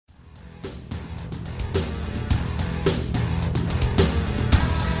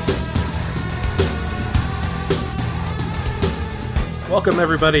Welcome,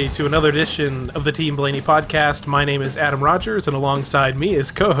 everybody, to another edition of the Team Blaney podcast. My name is Adam Rogers, and alongside me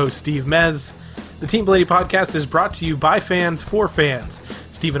is co-host Steve Mez. The Team Blaney podcast is brought to you by fans for fans.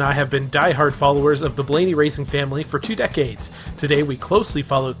 Steve and I have been diehard followers of the Blaney racing family for 2 decades. Today, we closely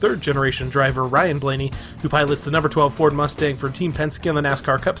follow third-generation driver Ryan Blaney, who pilots the number 12 Ford Mustang for Team Penske on the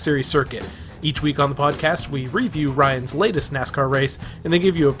NASCAR Cup Series circuit. Each week on the podcast, we review Ryan's latest NASCAR race, and then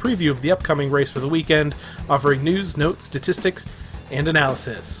give you a preview of the upcoming race for the weekend, offering news, notes, statistics, and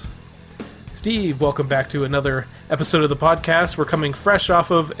analysis. Steve, welcome back to another episode of the podcast. We're coming fresh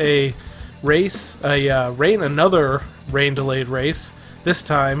off of a race, another rain-delayed race, this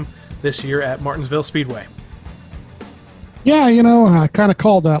time this year at Martinsville Speedway. Yeah, I kind of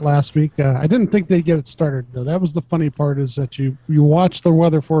called that last week. I didn't think they'd get it started, though. That was the funny part, is that you watch the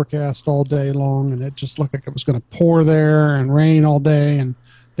weather forecast all day long, and it just looked like it was going to pour there and rain all day, and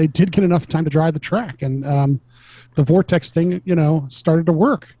they did get enough time to dry the track, and the vortex thing, started to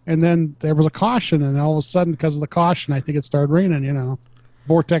work. And then there was a caution, and all of a sudden, because of the caution, I think it started raining,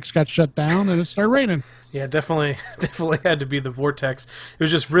 Vortex got shut down, and it started raining. Yeah, definitely had to be the vortex. It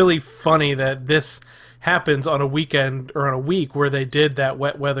was just really funny that this happens on a weekend or on a week where they did that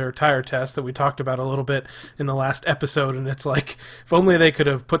wet weather tire test that we talked about a little bit in the last episode, and it's like, if only they could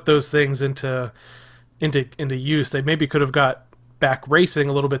have put those things into use, they maybe could have got back racing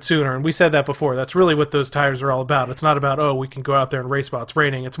a little bit sooner. And we said that before. That's really what those tires are all about. It's not about, we can go out there and race while it's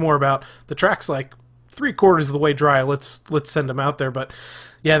raining. It's more about the track's like 3/4 of the way dry. Let's send them out there. But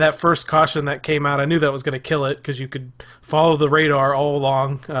yeah, that first caution that came out, I knew that was going to kill it, because you could follow the radar all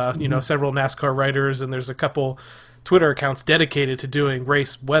along. Several NASCAR writers, and there's a couple Twitter accounts dedicated to doing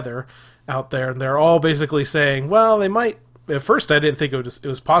race weather out there, and they're all basically saying, well, they might. At first, I didn't think it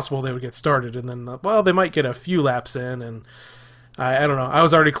was possible they would get started, and then, they might get a few laps in, and I don't know. I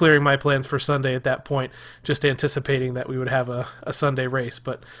was already clearing my plans for Sunday at that point, just anticipating that we would have a Sunday race.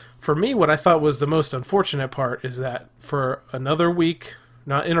 But for me, what I thought was the most unfortunate part is that for another week,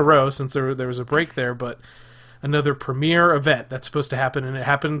 not in a row since there was a break there, but another premier event that's supposed to happen, and it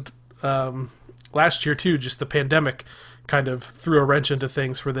happened last year too, just the pandemic kind of threw a wrench into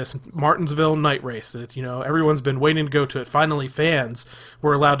things for this Martinsville night race that, everyone's been waiting to go to it. Finally, fans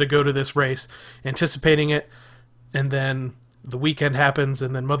were allowed to go to this race, anticipating it, and then the weekend happens,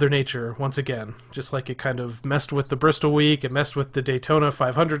 and then Mother Nature, once again, just like it kind of messed with the Bristol week, it messed with the Daytona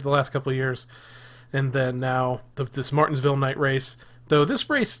 500 the last couple of years, and then now this Martinsville night race, though this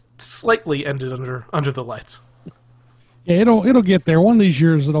race slightly ended under the lights. Yeah, it'll get there. One of these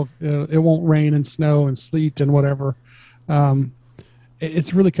years, it won't rain and snow and sleet and whatever.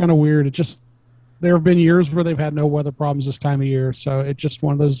 It's really kind of weird. There have been years where they've had no weather problems this time of year, so it's just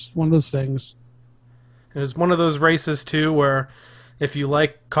one of those things. It was one of those races, too, where if you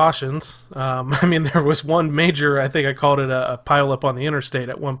like cautions, there was one major, I think I called it a pile-up on the interstate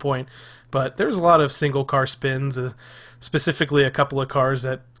at one point, but there was a lot of single-car spins, specifically a couple of cars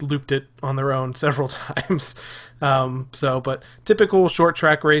that looped it on their own several times. But typical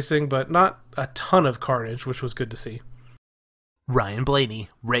short-track racing, but not a ton of carnage, which was good to see. Ryan Blaney,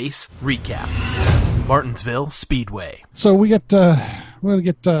 Race Recap. Martinsville Speedway. So we're going to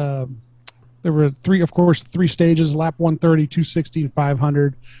get... There were three stages: lap 130, 260, and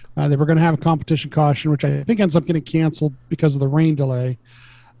 500. They were going to have a competition caution, which I think ends up getting canceled because of the rain delay.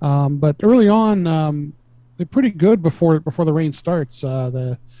 But early on, they're pretty good before the rain starts.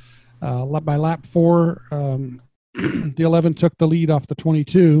 By lap 4, the 11 took the lead off the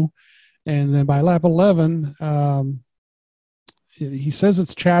 22, and then by lap 11, he says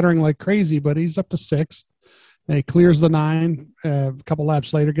it's chattering like crazy, but he's up to 6th, and he clears the 9. A couple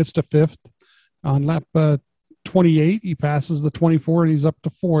laps later, gets to 5th. On lap 28, he passes the 24, and he's up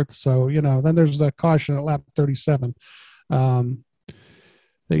to 4th. So, then there's the caution at lap 37.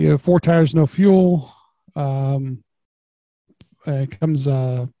 They have 4 tires, no fuel. Comes in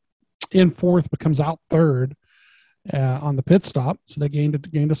 4th, but comes out 3rd on the pit stop. So they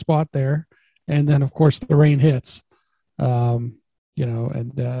gained a spot there. And then, of course, the rain hits. We're going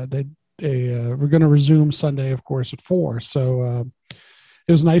to resume Sunday, of course, at 4. So,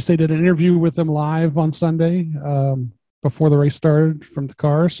 it was nice. They did an interview with them live on Sunday before the race started from the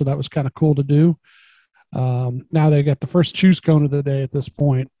car, so that was kind of cool to do. Now they got the first choose cone of the day at this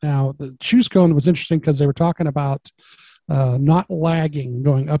point. Now, the choose cone was interesting because they were talking about not lagging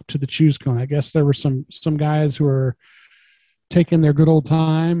going up to the choose cone. I guess there were some guys who were taking their good old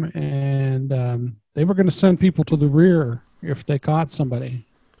time, and they were going to send people to the rear if they caught somebody.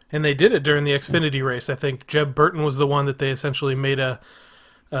 And they did it during the Xfinity race. I think Jeb Burton was the one that they essentially made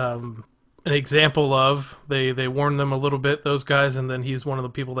an example of. They warned them a little bit, those guys, and then he's one of the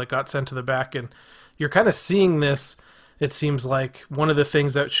people that got sent to the back. And you're kind of seeing this it seems like one of the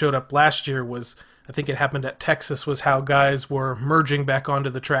things that showed up last year was, I think it happened at Texas, was how guys were merging back onto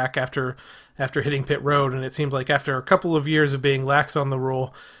the track after hitting pit road. And it seems like after a couple of years of being lax on the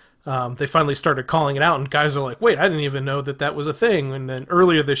rule, they finally started calling it out, and guys are like, wait, I didn't even know that that was a thing. And then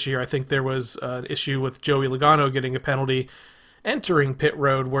earlier this year, I think there was an issue with Joey Logano getting a penalty entering pit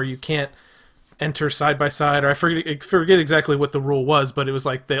road where you can't enter side by side, or I forget exactly what the rule was, but it was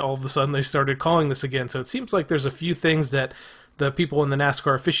like all of a sudden they started calling this again. So it seems like there's a few things that the people in the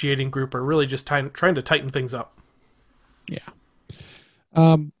NASCAR officiating group are really just trying to tighten things up. Yeah.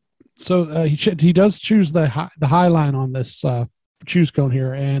 So he does choose the high line on this choose cone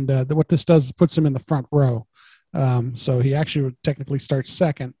here, and what this does is puts him in the front row. So he actually would technically start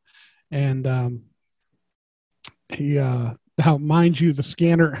second, and he now, mind you, the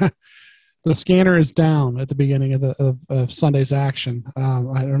scanner is down at the beginning of Sunday's action.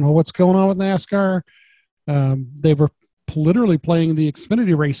 I don't know what's going on with NASCAR. They were literally playing the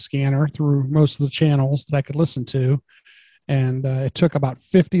Xfinity race scanner through most of the channels that I could listen to. And it took about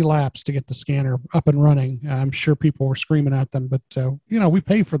 50 laps to get the scanner up and running. I'm sure people were screaming at them, but we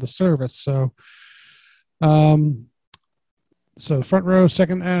pay for the service. So, so the front row,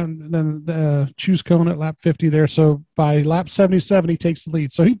 second, and then the choose cone at lap 50 there. So by lap 77, he takes the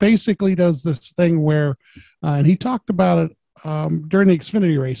lead. So he basically does this thing where, and he talked about it during the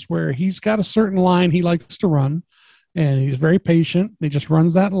Xfinity race, where he's got a certain line he likes to run, and he's very patient. He just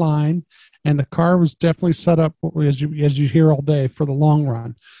runs that line. And the car was definitely set up, as you hear all day, for the long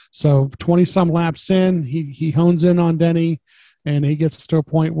run. So 20-some laps in, he hones in on Denny, and he gets to a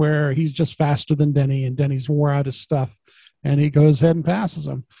point where he's just faster than Denny, and Denny's wore out his stuff. And he goes ahead and passes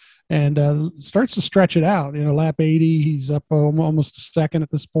him and starts to stretch it out. Lap 80, he's up almost a second at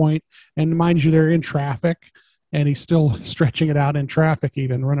this point. And mind you, they're in traffic, and he's still stretching it out in traffic,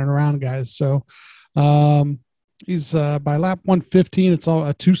 even running around guys. So he's by lap 115, it's all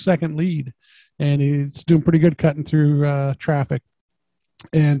a 2-second lead, and he's doing pretty good cutting through traffic.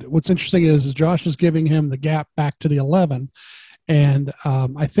 And what's interesting is Josh is giving him the gap back to the 11, and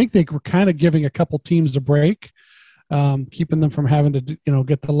I think they were kind of giving a couple teams a break, keeping them from having to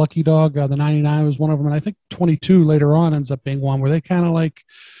get the lucky dog. The 99 was one of them, and I think 22 later on ends up being one where they kind of like,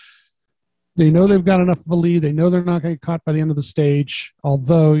 they know they've got enough of a lead. They know they're not going to get caught by the end of the stage,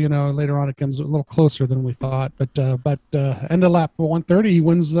 although, later on it comes a little closer than we thought. But end of lap 130, he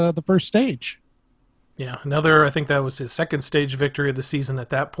wins the first stage. Yeah, I think that was his second stage victory of the season at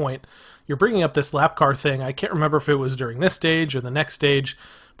that point. You're bringing up this lap car thing. I can't remember if it was during this stage or the next stage,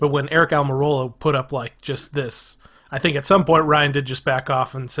 but when Eric Almirola put up like just this, I think at some point Ryan did just back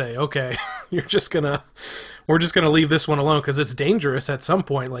off and say, okay, we're just going to leave this one alone, because it's dangerous at some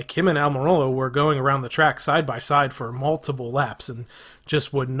point. Like, him and Almirola were going around the track side by side for multiple laps and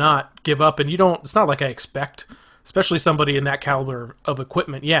just would not give up. And it's not like I expect, especially somebody in that caliber of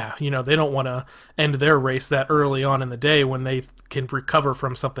equipment. Yeah, they don't want to end their race that early on in the day when they can recover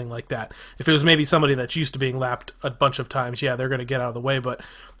from something like that. If it was maybe somebody that's used to being lapped a bunch of times, yeah, they're going to get out of the way. But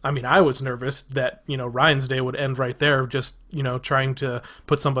I mean, I was nervous that, Ryan's day would end right there, just, trying to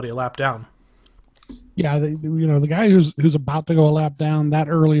put somebody a lap down. Yeah, the guy who's about to go a lap down that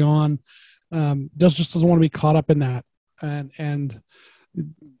early on doesn't want to be caught up in that. And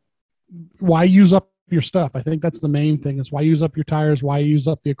why use up your stuff? I think that's the main thing, is why use up your tires, why use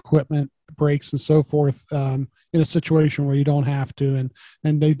up the equipment, brakes, and so forth in a situation where you don't have to.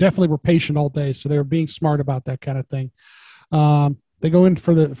 And they definitely were patient all day, so they were being smart about that kind of thing. They go in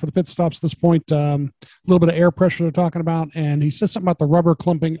for the pit stops at this point. A little bit of air pressure they're talking about, and he says something about the rubber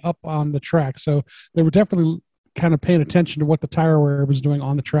clumping up on the track. So they were definitely kind of paying attention to what the tire wear was doing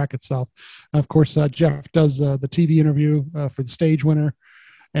on the track itself. Of course, Jeff does the TV interview for the stage winner,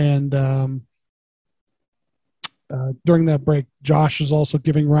 and during that break, Josh is also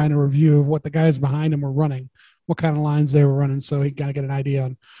giving Ryan a review of what the guys behind him were running, what kind of lines they were running, so he got to get an idea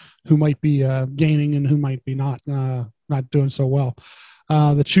on who might be gaining and who might be not doing so well.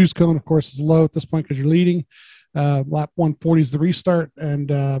 The choose cone, of course, is low at this point because you're leading. Lap 140 is the restart, and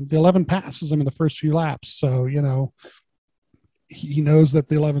the 11 passes him in the first few laps. So, he knows that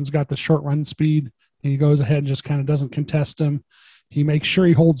the 11's got the short run speed, and he goes ahead and just kind of doesn't contest him. He makes sure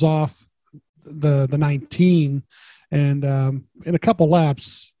he holds off the 19, and in a couple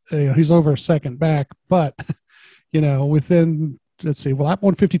laps, he's over a second back, but, within, let's see, lap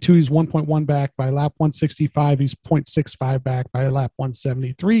 152, he's 1.1 back. By lap 165, he's 0.65 back. By lap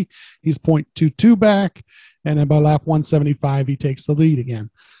 173, he's 0.22 back. And then by lap 175, he takes the lead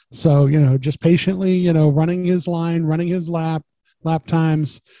again. So, just patiently, running his line, running his lap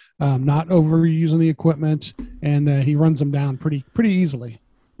times, not overusing the equipment, and he runs them down pretty easily.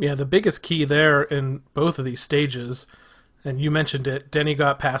 Yeah, the biggest key there in both of these stages and you mentioned it, Denny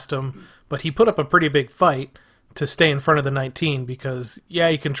got past him, but he put up a pretty big fight to stay in front of the 19 because, yeah,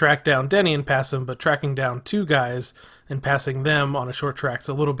 you can track down Denny and pass him, but tracking down two guys and passing them on a short track's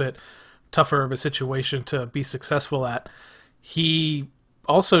a little bit tougher of a situation to be successful at. He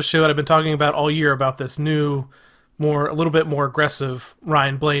also showed, I've been talking about all year about this new, a little bit more aggressive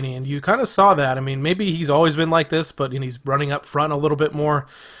Ryan Blaney, and you kind of saw that. I mean, maybe he's always been like this, but he's running up front a little bit more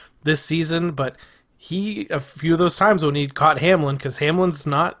this season, but a few of those times when he caught Hamlin, because Hamlin's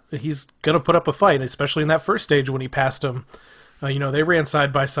he's going to put up a fight, especially in that first stage when he passed him. They ran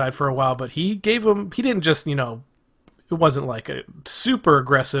side by side for a while, but he didn't just, it wasn't like a super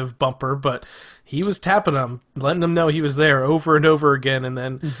aggressive bumper, but he was tapping him, letting him know he was there over and over again, and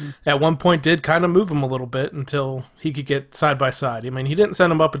then at one point did kind of move him a little bit until he could get side by side. I mean, he didn't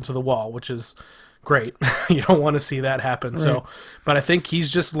send him up into the wall, which is great. You don't want to see that happen. Right. So, but I think he's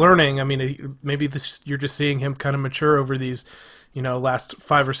just learning. I mean, maybe you're just seeing him kind of mature over these, last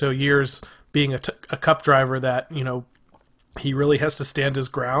 5 or so years being a cup driver that, he really has to stand his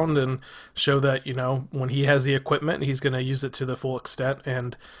ground and show that, when he has the equipment, he's going to use it to the full extent.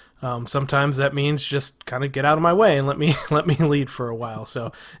 And sometimes that means just kind of get out of my way and let me lead for a while.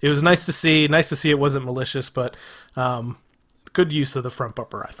 So it was nice to see it wasn't malicious, but good use of the front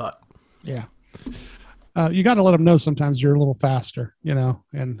bumper, I thought. Yeah. You got to let them know sometimes you're a little faster,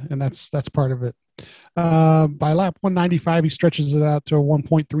 and that's part of it. By lap 195, he stretches it out to a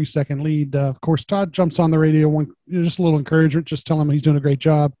 1.3 second lead. Of course, Todd jumps on the radio, just a little encouragement, just tell him he's doing a great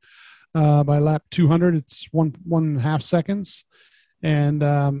job. By lap 200, it's 1.5 seconds. And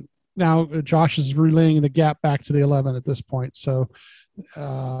now Josh is relaying the gap back to the 11 at this point. So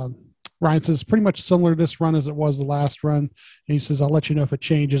Ryan says pretty much similar to this run as it was the last run. And he says, I'll let you know if it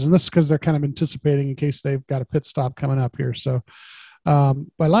changes. And this is because they're kind of anticipating in case they've got a pit stop coming up here. So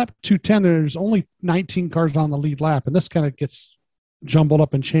by lap 210, there's only 19 cars on the lead lap. And this kind of gets jumbled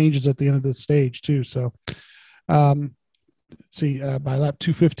up and changes at the end of the stage too. So let's see, by lap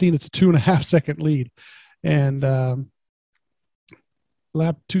 215, it's a 2.5 second lead. And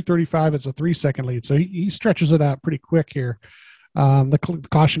lap 235, it's a 3 second lead. So he stretches it out pretty quick here. The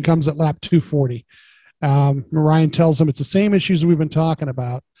caution comes at lap 240. Ryan tells him it's the same issues we've been talking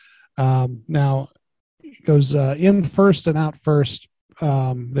about. Now it goes in first and out first.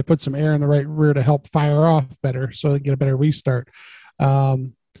 They put some air in the right rear to help fire off better, so they get a better restart.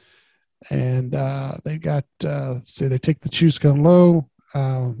 And they got let's see, they take the choose cone low.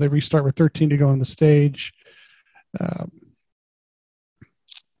 They restart with 13 to go on the stage.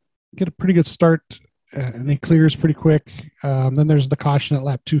 Get a pretty good start. And he clears pretty quick. Then there's the caution at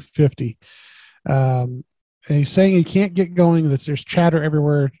lap 250. And he's saying he can't get going, that there's chatter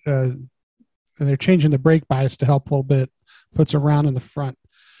everywhere. And they're changing the brake bias to help a little bit. Puts a round in the front.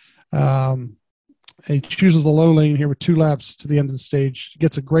 He chooses the low lane here with 2 laps to the end of the stage.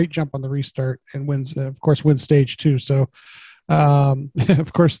 Gets a great jump on the restart and wins stage 2. So,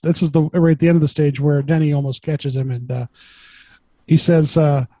 of course, this is right at the end of the stage where Denny almost catches him. And he says,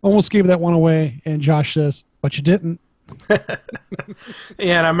 almost gave that one away. And Josh says, but you didn't. Yeah,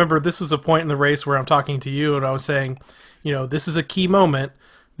 and I remember this was a point in the race where I'm talking to you and I was saying, this is a key moment.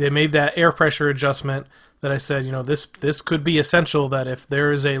 They made that air pressure adjustment that I said, this could be essential, that if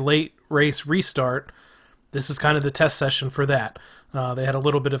there is a late race restart, this is kind of the test session for that. They had a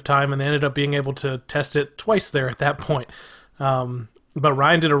little bit of time and they ended up being able to test it twice there at that point. But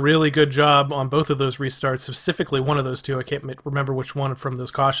Ryan did a really good job on both of those restarts, specifically one of those two. I can't remember which one from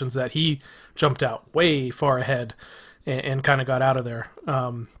those cautions that he jumped out way far ahead and kind of got out of there.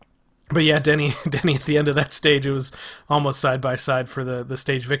 But yeah, Denny at the end of that stage, it was almost side by side for the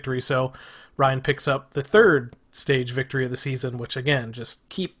stage victory. So Ryan picks up the 3rd stage victory of the season, which again, just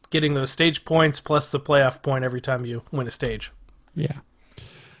keep getting those stage points plus the playoff point every time you win a stage. Yeah.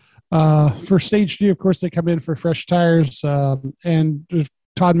 For stage 2, of course, they come in for fresh tires. And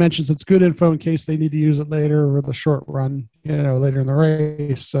Todd mentions it's good info in case they need to use it later or the short run, later in the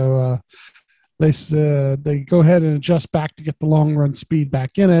race. So they go ahead and adjust back to get the long run speed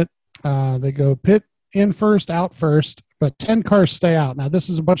back in it. They go pit in first, out first, but 10 cars stay out. Now, this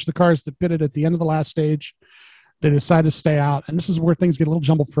is a bunch of the cars that pitted at the end of the last stage. They decide to stay out. And this is where things get a little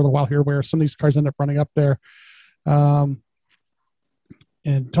jumbled for a while here, where some of these cars end up running up there. And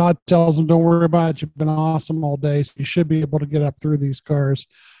Todd tells them, don't worry about it. You've been awesome all day, so you should be able to get up through these cars.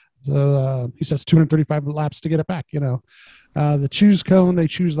 So he says 235 laps to get it back, The choose cone, they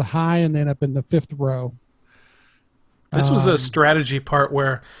choose the high and they end up in the 5th row. This was a strategy part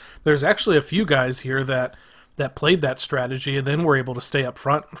where there's actually a few guys here that played that strategy and then were able to stay up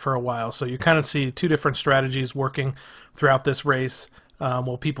front for a while. So you kind of see 2 different strategies working throughout this race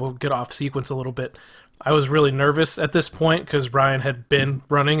while people get off sequence a little bit. I was really nervous at this point because Ryan had been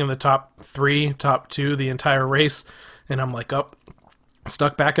running in the top 3, top 2 the entire race, and I'm like,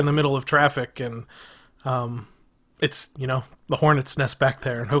 stuck back in the middle of traffic, and it's, the hornet's nest back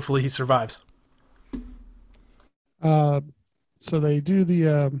there, and hopefully he survives. So they do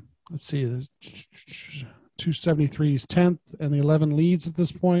the, let's see, the 273's 10th, and the 11 leads at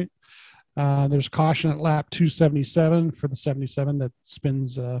this point. There's caution at lap 277 for the 77 that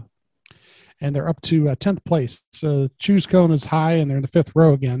spins, and they're up to 10th place. So Choose Cone is high, and they're in the 5th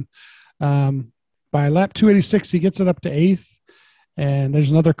row again. By lap 286, he gets it up to 8th, and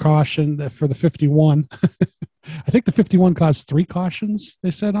there's another caution for the 51. I think the 51 caused 3 cautions,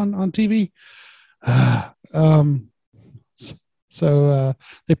 they said on TV. So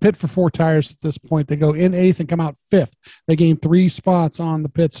they pit for 4 tires at this point. They go in 8th and come out 5th. They gain 3 spots on the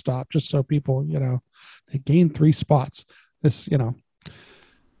pit stop, just so people, they gain 3 spots. This, Yeah,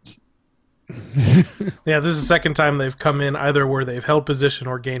 this is the second time they've come in either where they've held position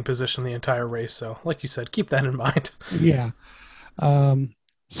or gained position the entire race. So, like you said, keep that in mind. Yeah.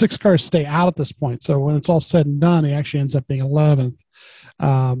 6 cars stay out at this point. So when it's all said and done, he actually ends up being 11th.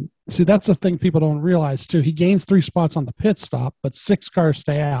 See, that's the thing people don't realize, too. He gains 3 spots on the pit stop, but 6 cars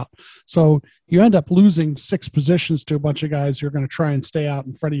stay out. So you end up losing 6 positions to a bunch of guys who are going to try and stay out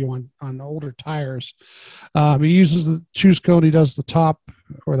in front of you on older tires. He uses the Choose Cone. He does the top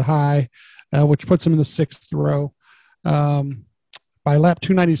or the high, which puts him in the 6th row. By lap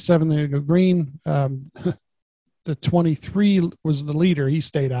 297, they go green. The 23 was the leader. He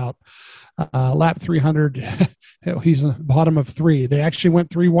stayed out. Lap 300, he's in the bottom of 3. They actually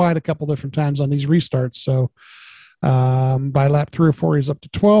went 3 wide a couple different times on these restarts. So by lap 3 or 4, he's up to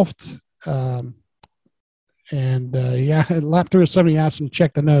 12th. Lap 307, he asked him to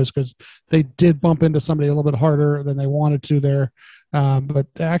check the nose because they did bump into somebody a little bit harder than they wanted to there. But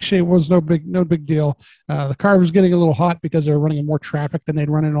actually, it was no big deal. The car was getting a little hot because they were running in more traffic than they'd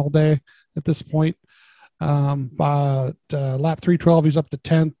run in all day at this point. But lap 312, he's up to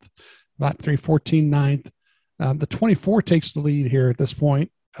 10th. Lap 314, 9th. The 24 takes the lead here at this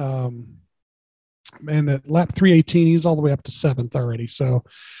point. And at lap 318, he's all the way up to 7th already. So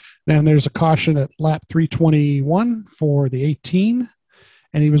then there's a caution at lap 321 for the 18.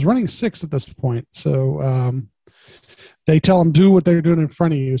 And he was running 6th at this point. So they tell him do what they're doing in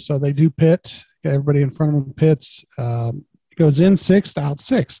front of you. So they do pit. Everybody in front of him pits. Goes in 6th, out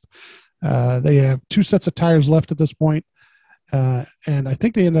 6th. They have 2 sets of tires left at this point. And I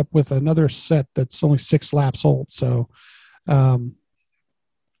think they end up with another set that's only 6 laps old. So Todd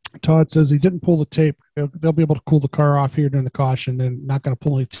says he didn't pull the tape. They'll be able to cool the car off here during the caution. They're not going to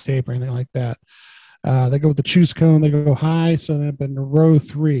pull any tape or anything like that. They go with the Choose Cone. They go high. So they've been to row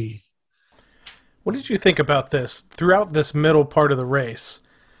 3. What did you think about this? Throughout this middle part of the race,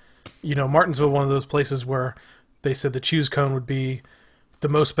 Martinsville, one of those places where they said the Choose Cone would be the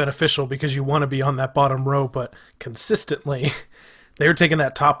most beneficial because you want to be on that bottom row, but consistently they were taking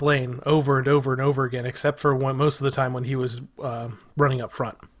that top lane over and over and over again, except for most of the time when he was running up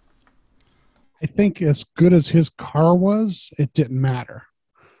front. I think as good as his car was, it didn't matter.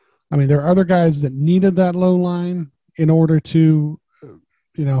 I mean, there are other guys that needed that low line in order to,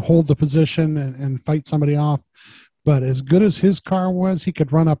 hold the position and fight somebody off. But as good as his car was, he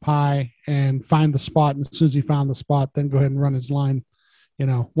could run up high and find the spot. And as soon as he found the spot, then go ahead and run his line.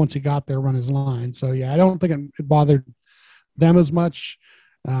 Once he got there, run his line. So, yeah, I don't think it bothered them as much.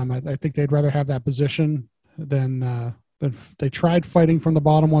 I think they'd rather have that position than they tried fighting from the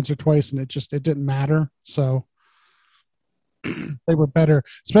bottom once or twice, and it didn't matter. So they were better,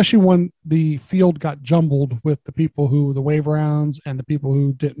 especially when the field got jumbled with the people the wave rounds and the people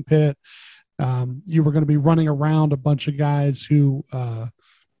who didn't pit. You were going to be running around a bunch of guys who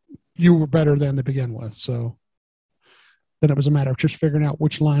you were better than to begin with. So then it was a matter of just figuring out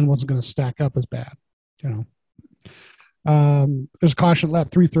which line wasn't going to stack up as bad. There's caution lap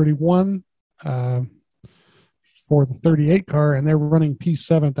 331 for the 38 car, and they're running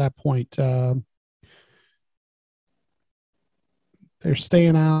P7 at that point. They're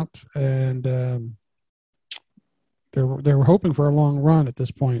staying out, and they were hoping for a long run at this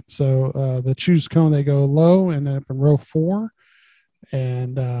point. So the Choose Cone, they go low and then up in row 4,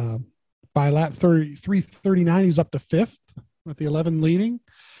 and by lap 339, he's up to 5th with the 11 leading.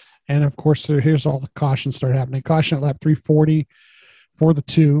 And, of course, here's all the cautions start happening. Caution at lap 340 for the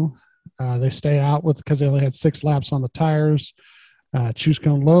 2. They stay out because they only had 6 laps on the tires. Choose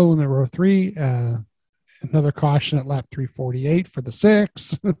Cone low in the row 3. Another caution at lap 348 for the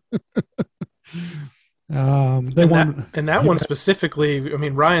 6. That one specifically, I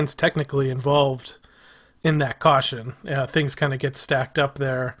mean, Ryan's technically involved in that caution. Things kind of get stacked up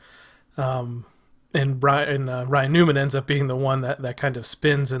there. Ryan Newman ends up being the one that kind of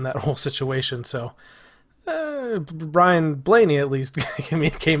spins in that whole situation. So Ryan Blaney at least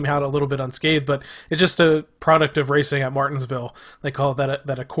came out a little bit unscathed, but it's just a product of racing at Martinsville. They call it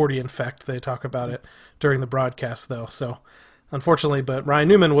that accordion effect. They talk about it during the broadcast, though. So unfortunately, but Ryan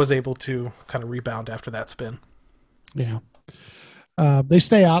Newman was able to kind of rebound after that spin. Yeah. They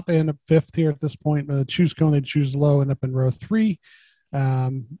stay out. They end up fifth here at this point. Choose cone, they choose low, end up in row 3.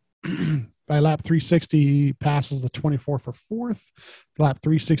 By lap 360, he passes the 24 for fourth. Lap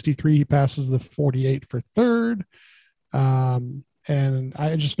 363, he passes the 48 for third. And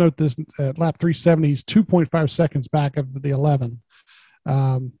I just note this at lap 370, he's 2.5 seconds back of the 11.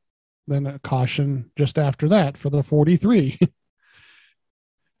 Then a caution just after that for the 43.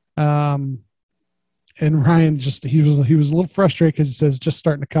 And Ryan he was a little frustrated because he says just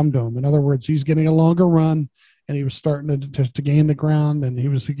starting to come to him. In other words, he's getting a longer run, and he was starting to gain the ground, and he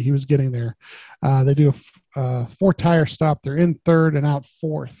was getting there. They do a 4-tire stop. They're in third and out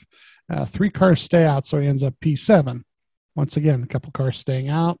fourth. 3 cars stay out, so he ends up P7. Once again, a couple cars staying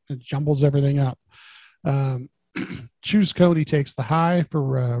out. It jumbles everything up. Choose Cody takes the high for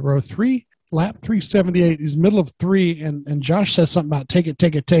row 3. Lap 378 is middle of 3, and Josh says something about take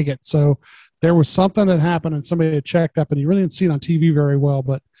it. So there was something that happened, and somebody had checked up, and he really didn't see it on TV very well,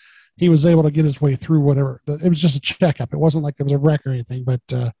 but he was able to get his way through whatever. It was just a checkup. It wasn't like there was a wreck or anything, but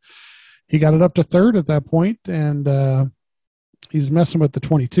he got it up to third at that point, and he's messing with the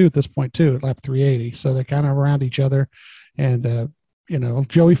 22 at this point too, at lap 380. So they kind of around each other, and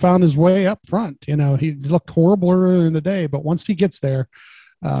Joey found his way up front. He looked horrible earlier in the day, but once he gets there,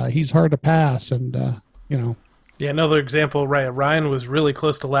 he's hard to pass, and Yeah, another example, right? Ryan was really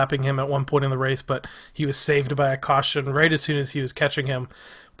close to lapping him at one point in the race, but he was saved by a caution right as soon as he was catching him.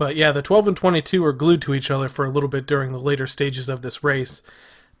 But yeah, the 12 and 22 were glued to each other for a little bit during the later stages of this race.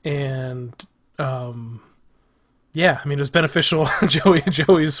 And, it was beneficial.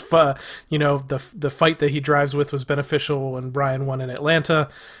 Joey's, the fight that he drives with was beneficial when Brian won in Atlanta.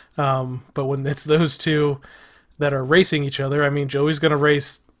 But when it's those two that are racing each other, Joey's going to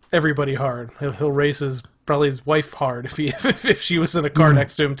race everybody hard. He'll race probably his wife hard if she was in a car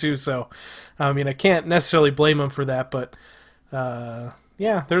next to him too. So, I can't necessarily blame him for that, but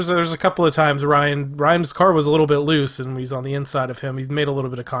there's a couple of times Ryan's car was a little bit loose, and he's on the inside of him. He's made a little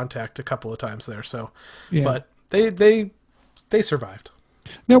bit of contact a couple of times there. So, but they survived.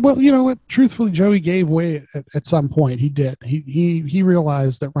 No, well, you know what? Truthfully, Joey gave way at some point. He did. He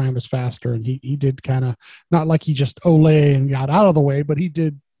realized that Ryan was faster, and he did kind of, not like he just ole and got out of the way, but he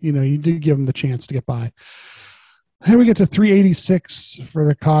did. He did give him the chance to get by. Then we get to 386 for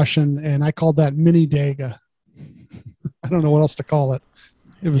the caution, and I called that mini Dega. I don't know what else to call it.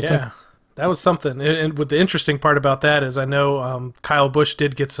 It was that was something. And what the interesting part about that is, I know Kyle Busch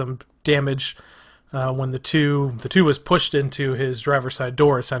did get some damage when the two was pushed into his driver's side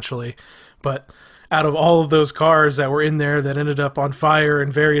door, essentially. But out of all of those cars that were in there that ended up on fire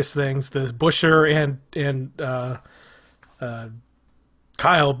and various things, the Buscher and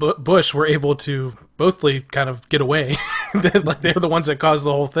Kyle Busch were able to bothly kind of get away. Like they're the ones that caused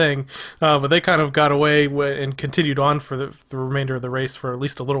the whole thing, but they kind of got away and continued on for the remainder of the race for at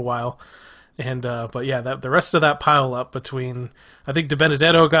least a little while. And but yeah, the rest of that pile up between, I think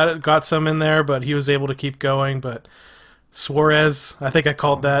DiBenedetto got some in there, but he was able to keep going. But Suarez, I think I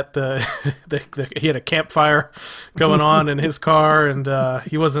called that he had a campfire going on in his car, and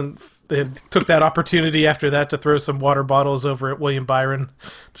he wasn't. They took that opportunity after that to throw some water bottles over at William Byron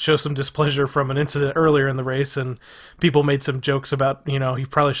to show some displeasure from an incident earlier in the race, and people made some jokes about, he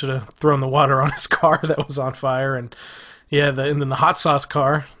probably should have thrown the water on his car that was on fire. And yeah, and then the hot sauce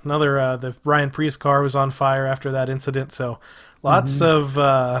car, the Ryan Preece car was on fire after that incident. So lots of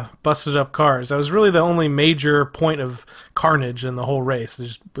busted up cars. That was really the only major point of carnage in the whole race.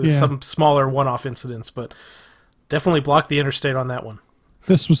 There's some smaller one-off incidents, but definitely blocked the interstate on that one.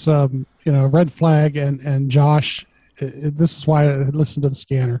 This was, red flag, and Josh, this is why I listened to the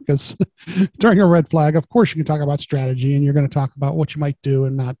scanner, because during a red flag, of course, you can talk about strategy, and you're going to talk about what you might do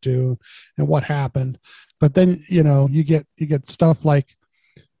and not do and what happened. But then, you get stuff like,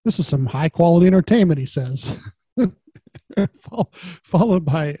 this is some high quality entertainment, he says, followed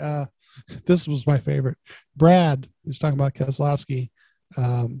by, this was my favorite. Brad, who's talking about Keselowski,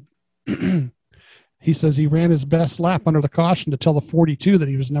 he says he ran his best lap under the caution to tell the 42 that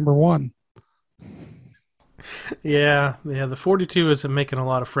he was number one. Yeah, the 42 isn't making a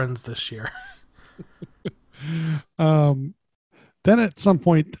lot of friends this year. Then at some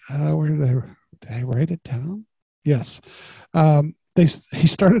point, where did I write it down? Yes. he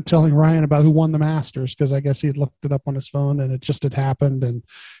started telling Ryan about who won the Masters, because I guess he had looked it up on his phone and it just had happened. And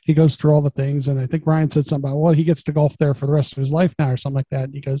he goes through all the things. And I think Ryan said something about, well, he gets to golf there for the rest of his life now or something like that.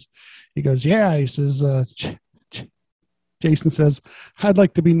 And he goes, yeah. He says, Jason says, I'd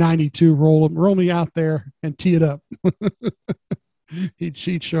like to be 92. Roll me out there and tee it up.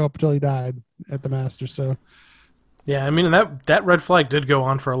 He'd show up until he died at the Masters. So. Yeah, I mean, that red flag did go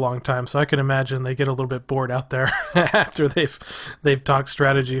on for a long time, so I can imagine they get a little bit bored out there after they've talked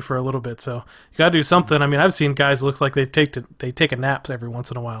strategy for a little bit. So you got to do something. I mean, I've seen guys looks like they take a naps every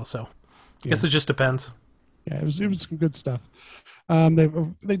once in a while. So I guess it just depends. Yeah, it was some good stuff.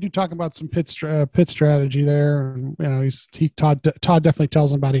 They do talk about some pit strategy there, and Todd definitely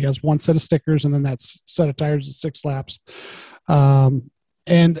tells him about he has one set of stickers and then that set of tires at 6 laps.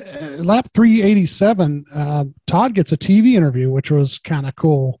 And lap 387, Todd gets a TV interview, which was kind of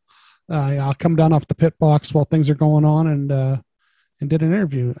cool. I'll come down off the pit box while things are going on and did an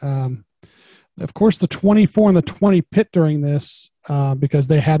interview. Of course, the 24 and the 20 pit during this because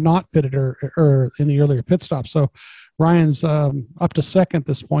they had not pitted or in the earlier pit stop. So Ryan's up to second at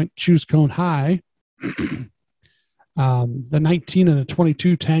this point, choose cone high. The 19 and the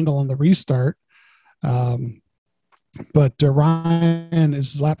 22 tangle on the restart. But Ryan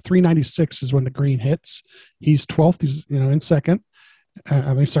is lap 396 is when the green hits. He's 12th. He's in second.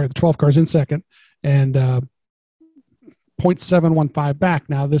 The 12 car's in second, and 0.715 back.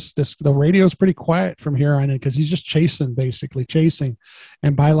 Now the radio's pretty quiet from here on in because he's just chasing.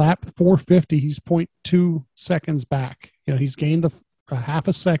 And by lap 450, he's 0.2 seconds back. He's gained a half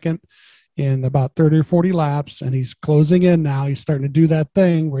a second in about 30 or 40 laps, and he's closing in now. He's starting to do that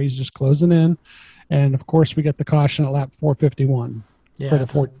thing where he's just closing in. And, of course, we get the caution at lap 451. Yeah,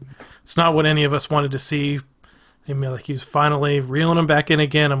 it's not what any of us wanted to see. I mean, like, he was finally reeling him back in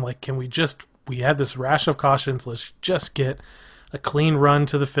again. I'm like, we had this rash of cautions. Let's just get a clean run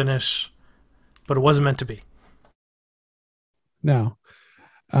to the finish. But it wasn't meant to be. No.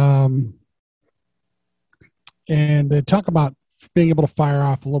 And they talk about being able to fire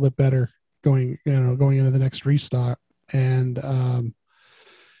off a little bit better going into the next restart. And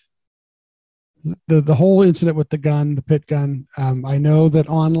the whole incident with the pit gun, I know that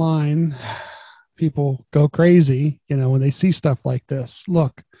online people go crazy, when they see stuff like this.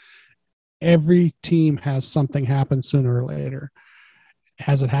 Look, every team has something happen sooner or later.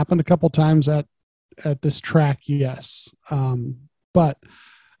 Has it happened a couple times at this track? Yes. But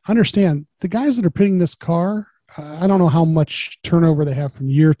understand, the guys that are pitting this car, I don't know how much turnover they have from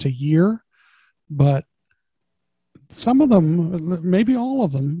year to year, but some of them, maybe all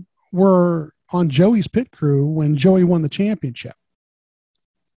of them, were on Joey's pit crew when Joey won the championship.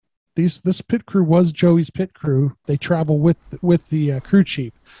 This pit crew was Joey's pit crew. They travel with the crew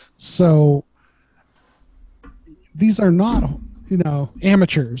chief. So these are not,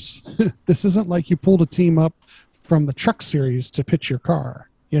 amateurs. This isn't like you pulled a team up from the truck series to pit your car,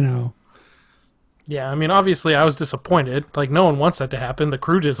 Yeah, I mean, obviously I was disappointed. Like, no one wants that to happen. The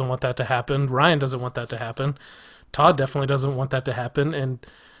crew doesn't want that to happen. Ryan doesn't want that to happen. Todd definitely doesn't want that to happen. And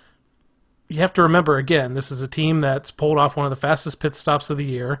you have to remember, again, this is a team that's pulled off one of the fastest pit stops of the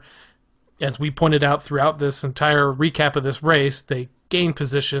year. As we pointed out throughout this entire recap of this race, they gained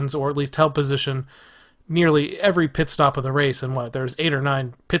positions, or at least held position, nearly every pit stop of the race. And there's 8 or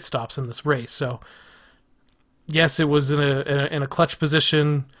 9 pit stops in this race. So, yes, it was in a clutch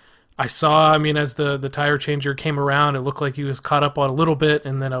position. I saw, as the tire changer came around, it looked like he was caught up on a little bit,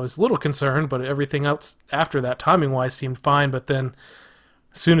 and then I was a little concerned, but everything else after that, timing-wise, seemed fine. But then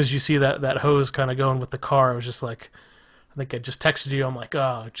as soon as you see that hose kind of going with the car, I was just like, I think I just texted you, I'm like,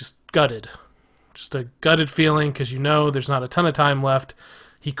 just gutted. Just a gutted feeling, because there's not a ton of time left.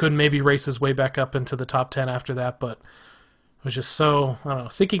 He could maybe race his way back up into the top 10 after that, but it was just so, I don't know,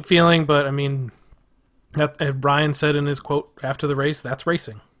 sinking feeling. But, that Brian said in his quote after the race, that's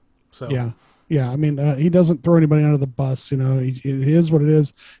racing. So Yeah. He doesn't throw anybody under the bus. It is what it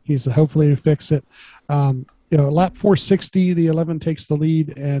is. He's hopefully to fix it. Lap 460, the 11 takes the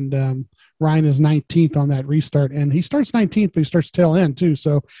lead, and Ryan is 19th on that restart, and he starts 19th, but he starts tail end too.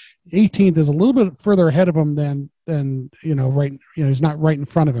 So 18th is a little bit further ahead of him than he's not right in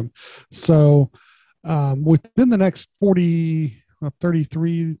front of him. So within the next 33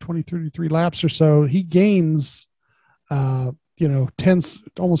 laps or so, he gains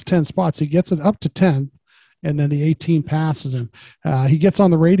almost 10 spots. He gets it up to 10th, and then the 18 passes him. He gets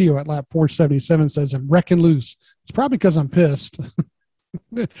on the radio at lap 477, says, I'm wrecking loose. It's probably because I'm pissed.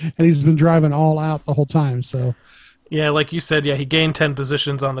 And he's been driving all out the whole time. So, yeah, like you said, he gained 10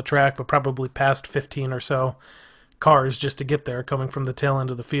 positions on the track, but probably passed 15 or so cars just to get there, coming from the tail end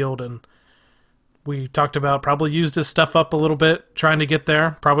of the field. And we talked about probably used his stuff up a little bit trying to get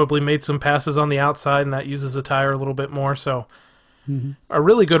there. Probably made some passes on the outside, and that uses the tire a little bit more. So a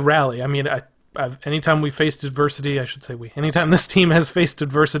really good rally. I mean, anytime we faced adversity, anytime this team has faced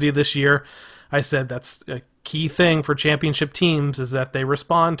adversity this year, I said that's a key thing for championship teams is that they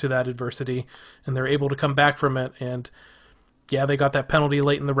respond to that adversity and they're able to come back from it. And yeah, they got that penalty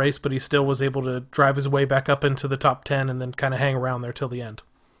late in the race, but he still was able to drive his way back up into the top 10 and then kind of hang around there till the end.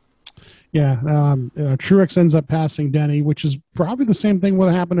 Yeah, Truex ends up passing Denny, which is probably the same thing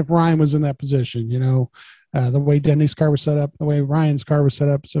would happen if Ryan was in that position. The way Denny's car was set up, the way Ryan's car was set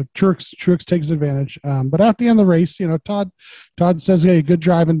up. So Truex takes advantage. But at the end of the race, Todd says, "Hey, good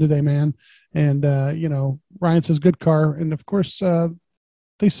driving today, man." And Ryan says, "Good car." And of course,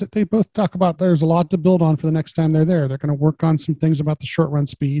 they both talk about there's a lot to build on for the next time they're there. They're going to work on some things about the short run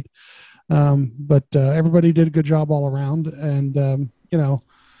speed. But everybody did a good job all around, and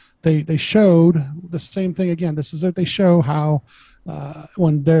They showed the same thing again. They show how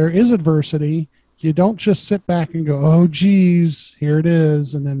when there is adversity, you don't just sit back and go, "Oh, geez, here it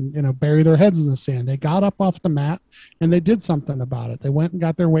is," and then bury their heads in the sand. They got up off the mat and they did something about it. They went and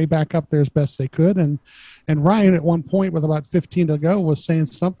got their way back up there as best they could. And Ryan at one point with about 15 to go was saying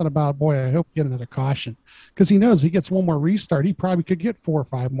something about, "Boy, I hope you get another caution," because he knows he gets one more restart, he probably could get 4 or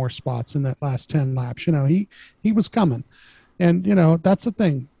 5 more spots in that last 10 laps. He was coming, and that's the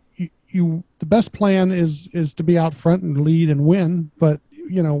thing. The best plan is to be out front and lead and win, but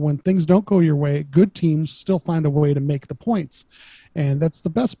when things don't go your way, good teams still find a way to make the points. And that's the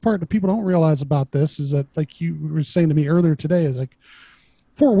best part that people don't realize about this is that, like you were saying to me earlier today, is like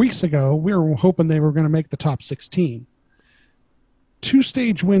 4 weeks ago, we were hoping they were going to make the top 16. 2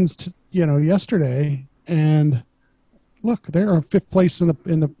 stage wins, yesterday, and look, they're in 5th place in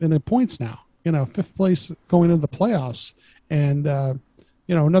the points now. 5th place going into the playoffs, and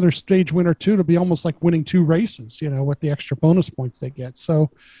another stage win or two to be almost like winning 2 races, with the extra bonus points they get. So,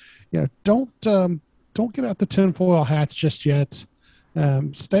 don't get out the tinfoil hats just yet.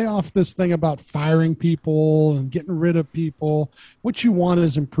 Stay off this thing about firing people and getting rid of people. What you want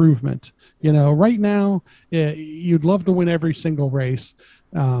is improvement. Right now, you'd love to win every single race.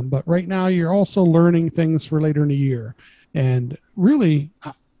 But right now you're also learning things for later in the year. And really,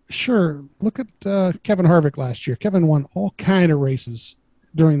 sure, look at Kevin Harvick last year. Kevin won all kind of races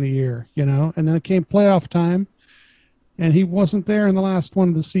during the year, and then it came playoff time and he wasn't there in the last one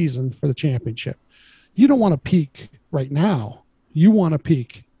of the season for the championship. You don't want to peak right now. You want to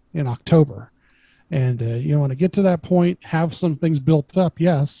peak in October, and you want to get to that point, have some things built up.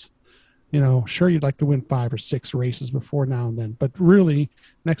 Yes. Sure, you'd like to win 5 or 6 races before now and then, but really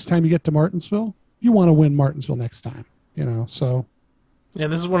next time you get to Martinsville, you want to win Martinsville next time, so. Yeah,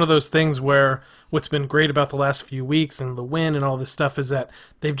 this is one of those things where what's been great about the last few weeks and the win and all this stuff is that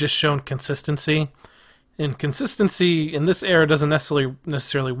they've just shown consistency. And consistency in this era doesn't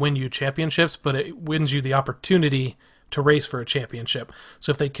necessarily win you championships, but it wins you the opportunity to race for a championship.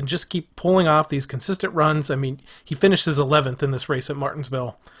 So if they can just keep pulling off these consistent runs, I mean, he finishes 11th in this race at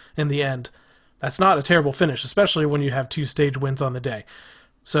Martinsville in the end. That's not a terrible finish, especially when you have 2 stage wins on the day.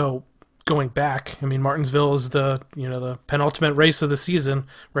 So going back, I mean, Martinsville is the penultimate race of the season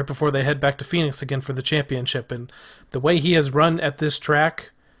right before they head back to Phoenix again for the championship. And the way he has run at this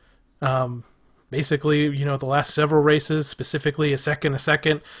track, basically, the last several races, specifically a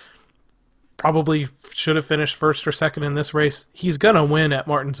second, probably should have finished 1st or 2nd in this race. He's going to win at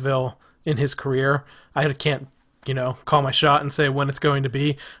Martinsville in his career. I can't, call my shot and say when it's going to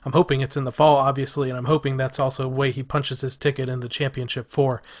be. I'm hoping it's in the fall, obviously, and I'm hoping that's also the way he punches his ticket in the championship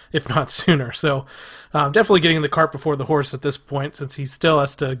for, if not sooner. So definitely getting the cart before the horse at this point, since he still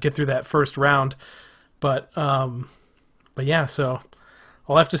has to get through that first round. But yeah, so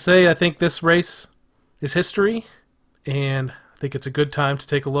I'll have to say I think this race is history, and I think it's a good time to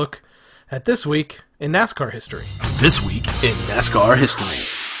take a look at this week in NASCAR history. This week in NASCAR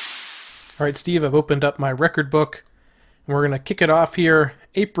history. All right, Steve, I've opened up my record book, and we're going to kick it off here.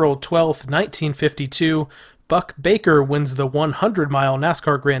 April 12th, 1952, Buck Baker wins the 100-mile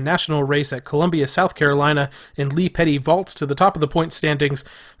NASCAR Grand National race at Columbia, South Carolina, and Lee Petty vaults to the top of the point standings.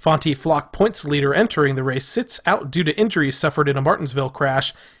 Fonty Flock, points leader entering the race, sits out due to injuries suffered in a Martinsville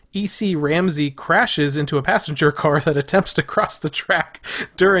crash. E.C. Ramsey crashes into a passenger car that attempts to cross the track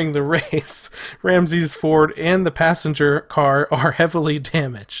during the race. Ramsey's Ford and the passenger car are heavily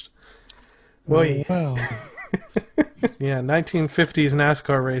damaged. Boy. Wow. Yeah, 1950s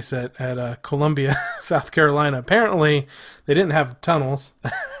NASCAR race at Columbia, South Carolina. Apparently, they didn't have tunnels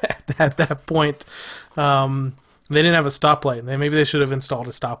at that point. They didn't have a stoplight. Maybe they should have installed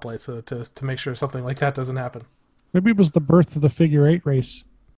a stoplight so to make sure something like that doesn't happen. Maybe it was the birth of the figure 8 race.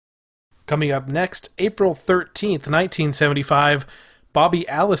 Coming up next, April 13th, 1975, Bobby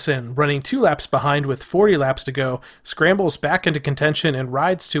Allison, running 2 laps behind with 40 laps to go, scrambles back into contention and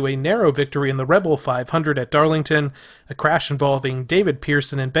rides to a narrow victory in the Rebel 500 at Darlington. A crash involving David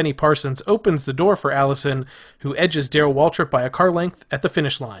Pearson and Benny Parsons opens the door for Allison, who edges Darrell Waltrip by a car length at the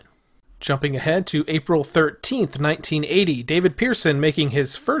finish line. Jumping ahead to April 13th, 1980, David Pearson, making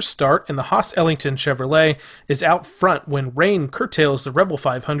his first start in the Haas Ellington Chevrolet, is out front when rain curtails the Rebel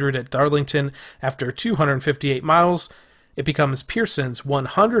 500 at Darlington after 258 miles. It becomes Pearson's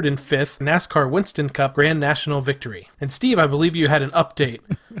 105th NASCAR Winston Cup Grand National victory. And Steve, I believe you had an update.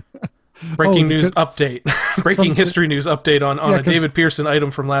 Breaking news update. Breaking history news update on a David Pearson item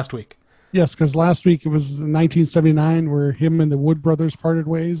from last week. Yes, because last week it was 1979 where him and the Wood brothers parted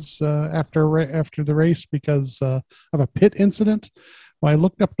ways after the race because of a pit incident. Well, I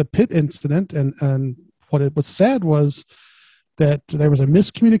looked up the pit incident, and what it was said was that there was a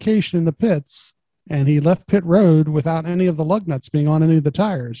miscommunication in the pits, and he left pit road without any of the lug nuts being on any of the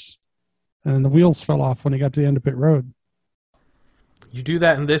tires, and the wheels fell off when he got to the end of pit road. You do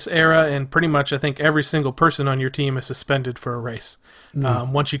that in this era, and pretty much I think every single person on your team is suspended for a race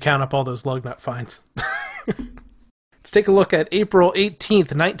once you count up all those lug nut fines. Let's take a look at April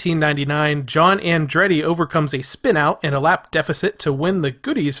 18th, 1999. John Andretti overcomes a spinout and a lap deficit to win the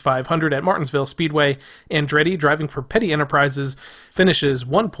Goodies 500 at Martinsville Speedway. Andretti, driving for Petty Enterprises, finishes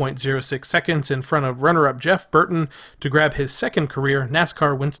 1.06 seconds in front of runner-up Jeff Burton to grab his second career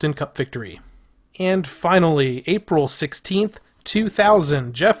NASCAR Winston Cup victory. And finally, April 16th,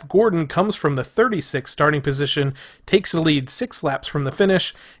 2000, Jeff Gordon comes from the 36th starting position, takes the lead 6 laps from the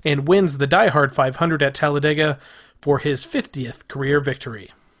finish, and wins the Die Hard 500 at Talladega for his 50th career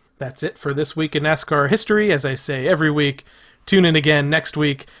victory. That's it for this week in NASCAR history. As I say every week, tune in again next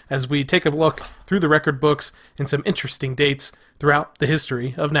week as we take a look through the record books and some interesting dates throughout the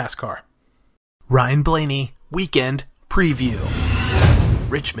history of NASCAR. Ryan Blaney, Weekend Preview.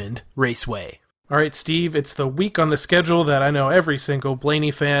 Richmond Raceway. All right, Steve, it's the week on the schedule that I know every single Blaney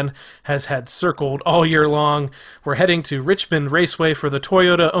fan has had circled all year long. We're heading to Richmond Raceway for the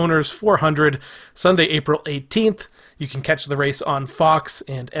Toyota Owners 400, Sunday, April 18th. You can catch the race on Fox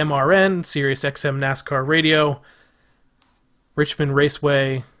and MRN, Sirius XM NASCAR Radio. Richmond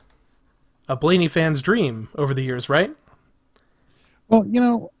Raceway, a Blaney fan's dream over the years, right? Well,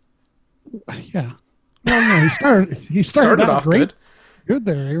 yeah. Well, he started out off great. Good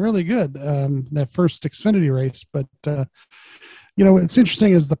there, really good. That first Xfinity race, but it's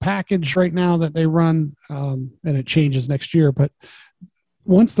interesting is the package right now that they run, and it changes next year. But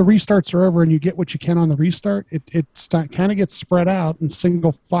once the restarts are over and you get what you can on the restart, it kind of gets spread out in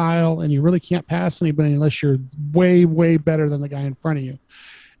single file, and you really can't pass anybody unless you're way, way better than the guy in front of you.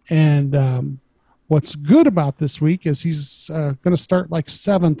 And what's good about this week is he's going to start like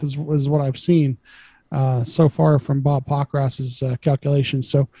 7th is what I've seen. So far from Bob Pockrass's calculations.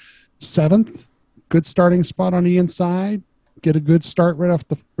 So 7th, good starting spot on the inside, get a good start right off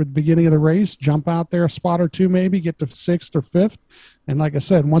the beginning of the race, jump out there a spot or two maybe, get to 6th or 5th. And like I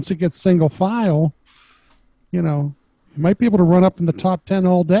said, once it gets single file, you might be able to run up in the top 10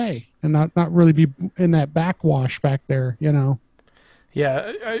 all day and not really be in that backwash back there,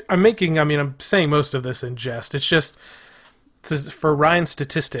 Yeah, I'm saying most of this in jest. It's just, this is for Ryan's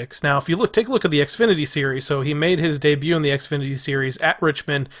statistics. Now, if you take a look at the Xfinity Series, so he made his debut in the Xfinity Series at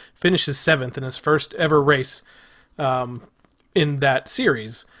Richmond, finishes 7th in his first ever race in that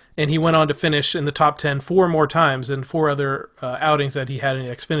series, and he went on to finish in the top 10 4 more times in 4 other outings that he had in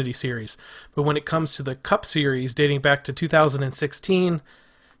the Xfinity Series. But when it comes to the Cup Series, dating back to 2016,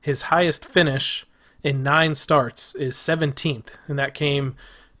 his highest finish in 9 starts is 17th, and that came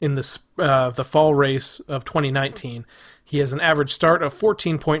in the fall race of 2019. He has an average start of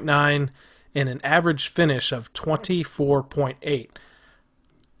 14.9 and an average finish of 24.8.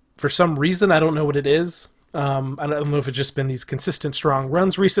 For some reason, I don't know what it is. I don't know if it's just been these consistent strong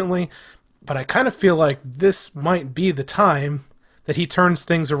runs recently, but I kind of feel like this might be the time that he turns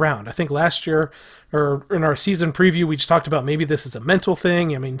things around. I think last year, or in our season preview, we just talked about maybe this is a mental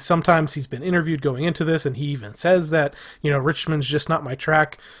thing. I mean, sometimes he's been interviewed going into this, and he even says that, Richmond's just not my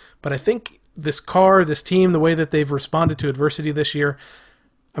track. But I think this car, this team, the way that they've responded to adversity this year,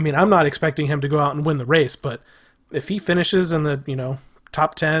 I'm not expecting him to go out and win the race, but if he finishes in the,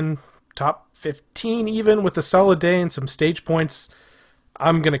 top 10, top 15 even with a solid day and some stage points,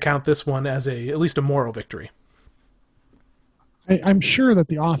 I'm going to count this one as at least a moral victory. I'm sure that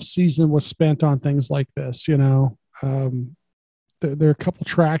the off season was spent on things like this, there are a couple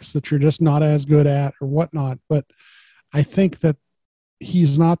tracks that you're just not as good at or whatnot, but I think that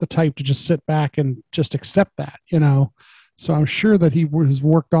he's not the type to just sit back and just accept that, So I'm sure that he has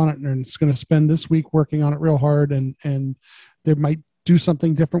worked on it and is going to spend this week working on it real hard, and they might do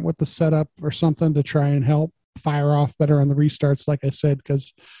something different with the setup or something to try and help fire off better on the restarts, like I said,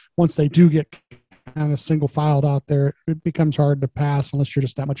 because once they do get kind of single filed out there, it becomes hard to pass unless you're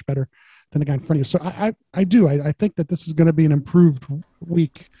just that much better than the guy in front of you. So I think that this is going to be an improved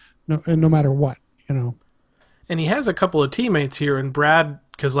week, no matter what, And he has a couple of teammates here in Brad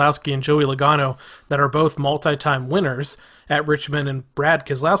Keselowski and Joey Logano that are both multi-time winners at Richmond, and Brad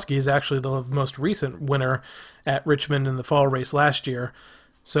Keselowski is actually the most recent winner at Richmond in the fall race last year.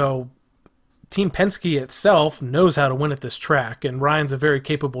 So Team Penske itself knows how to win at this track, and Ryan's a very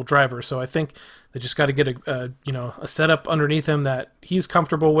capable driver. So I think they just got to get a setup underneath him that he's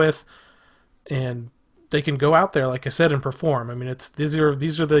comfortable with, and they can go out there, like I said, and perform. I mean, these are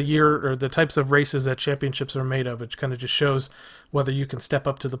the types of races that championships are made of. It kind of just shows whether you can step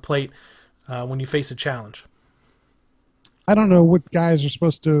up to the plate when you face a challenge. I don't know what guys are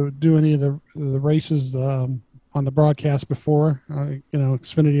supposed to do any of the races on the broadcast before,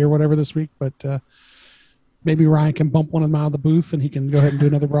 Xfinity or whatever this week, but maybe Ryan can bump one of them out of the booth and he can go ahead and do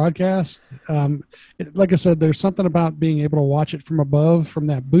another broadcast. Like I said, there's something about being able to watch it from above, from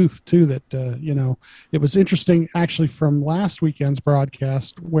that booth too, that, it was interesting actually from last weekend's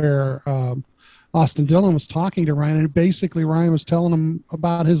broadcast where Austin Dillon was talking to Ryan, and basically Ryan was telling him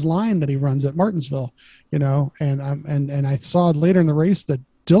about his line that he runs at Martinsville, and I saw later in the race that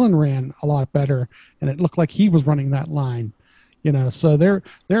Dillon ran a lot better, and it looked like he was running that line, so there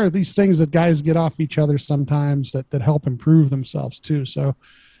are these things that guys get off each other sometimes that help improve themselves too. So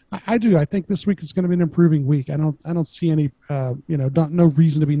I think this week is going to be an improving week. I don't see any, no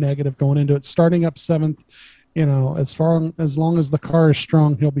reason to be negative going into it. Starting up 7th, as long as the car is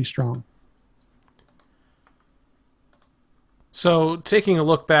strong, he'll be strong. So taking a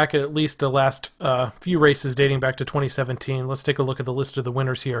look back at least the last few races dating back to 2017, let's take a look at the list of the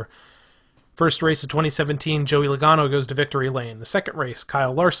winners here. First race of 2017, Joey Logano goes to victory lane. The second race,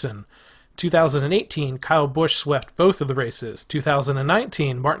 Kyle Larson. 2018, Kyle Busch swept both of the races.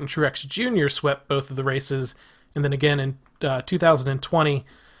 2019, Martin Truex Jr. swept both of the races. And then again in 2020,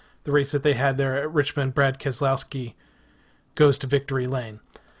 the race that they had there at Richmond, Brad Keselowski goes to victory lane.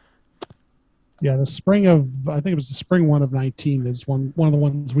 Yeah, I think it was the spring one of 19 is one of the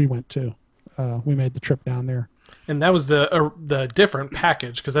ones we went to. We made the trip down there. And that was the different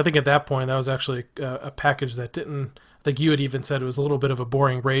package, because I think at that point that was actually a package that didn't, I think you had even said it was a little bit of a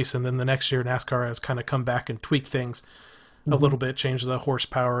boring race, and then the next year NASCAR has kind of come back and tweaked things a little bit, changed the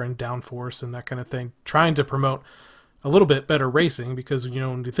horsepower and downforce and that kind of thing, trying to promote a little bit better racing, because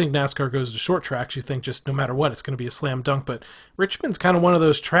when you think NASCAR goes to short tracks, you think just no matter what, it's going to be a slam dunk. But Richmond's kind of one of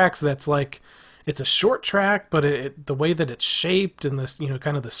those tracks that's like, it's a short track, but the way that it's shaped and this,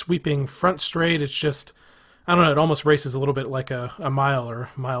 kind of the sweeping front straight, it's just, I don't know, it almost races a little bit like a mile or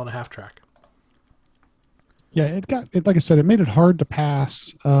mile and a half track. Yeah, like I said, it made it hard to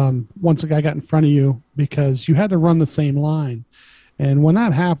pass once a guy got in front of you, because you had to run the same line. And when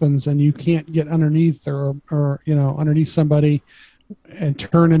that happens and you can't get underneath or underneath somebody and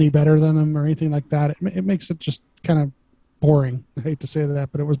turn any better than them or anything like that, it makes it just kind of boring. I hate to say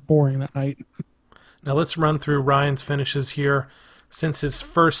that, but it was boring that night. Now let's run through Ryan's finishes here since his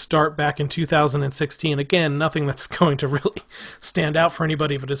first start back in 2016. Again, nothing that's going to really stand out for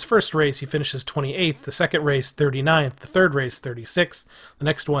anybody, but his first race, he finishes 28th. The second race, 39th. The third race, 36th. The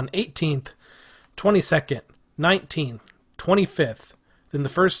next one, 18th. 22nd, 19th, 25th. Then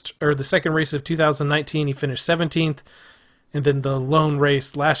the second race of 2019, he finished 17th. And then the lone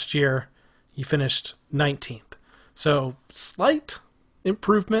race last year, he finished 19th. So slight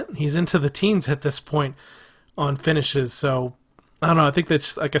improvement. He's into the teens at this point on finishes. So I don't know. I think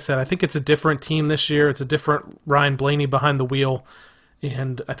that's, like I said, I think it's a different team this year. It's a different Ryan Blaney behind the wheel.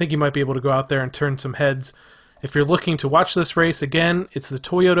 And I think he might be able to go out there and turn some heads. If you're looking to watch this race, again, it's the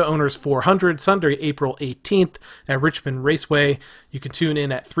Toyota Owners 400, Sunday, April 18th at Richmond Raceway. You can tune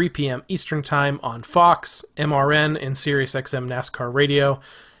in at 3 p.m. Eastern Time on Fox, MRN, and SiriusXM NASCAR Radio.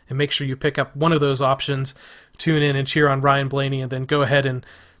 And make sure you pick up one of those options. Tune in and cheer on Ryan Blaney, and then go ahead and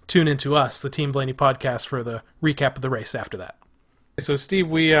tune into us, the Team Blaney podcast, for the recap of the race after that. So, Steve,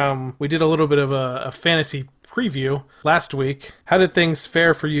 we did a little bit of a fantasy preview last week. How did things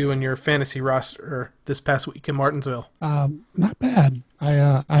fare for you and your fantasy roster this past week in Martinsville? Not bad.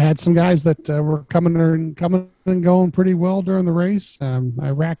 I had some guys that were coming and going pretty well during the race. I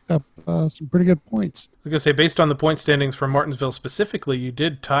racked up some pretty good points. I was going to say, based on the point standings for Martinsville specifically, you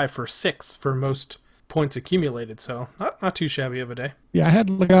did tie for 6th for most points accumulated, so not too shabby of a day. Yeah, I had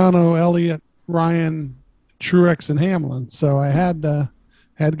Logano, Elliott, Ryan, Truex, and Hamlin, so I had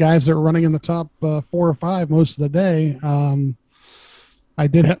had guys that were running in the top 4 or 5 most of the day. I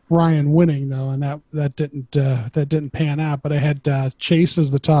did have Ryan winning though, and that didn't pan out. But I had Chase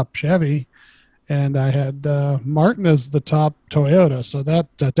as the top Chevy, and I had Martin as the top Toyota. So that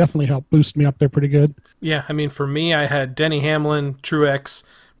definitely helped boost me up there pretty good. Yeah, I mean, for me, I had Denny Hamlin, Truex,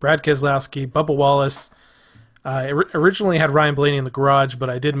 Brad Keselowski, Bubba Wallace. I originally had Ryan Blaney in the garage, but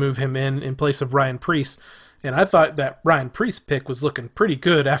I did move him in place of Ryan Preece. And I thought that Ryan Preece pick was looking pretty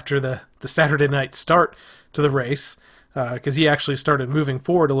good after the Saturday night start to the race, because he actually started moving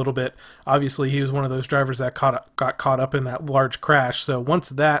forward a little bit. Obviously, he was one of those drivers that got caught up in that large crash. So once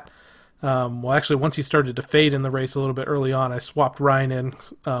he started to fade in the race a little bit early on, I swapped Ryan in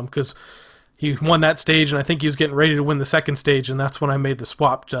because he won that stage, and I think he was getting ready to win the second stage, and that's when I made the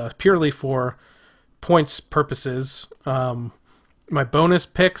swap purely for points purposes. My bonus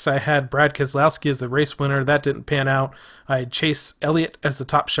picks, I had Brad Keselowski as the race winner. That didn't pan out. I had Chase Elliott as the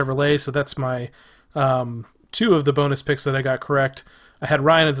top Chevrolet, so that's my 2 of the bonus picks that I got correct. I had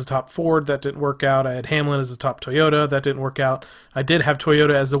Ryan as the top Ford. That didn't work out. I had Hamlin as the top Toyota. That didn't work out. I did have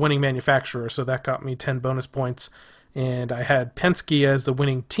Toyota as the winning manufacturer, so that got me 10 bonus points. And I had Penske as the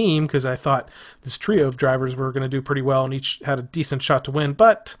winning team because I thought this trio of drivers were going to do pretty well and each had a decent shot to win,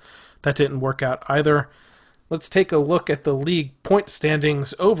 but that didn't work out either. Let's take a look at the league point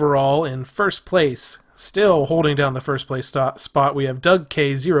standings overall. In first place, still holding down the first place spot, we have Doug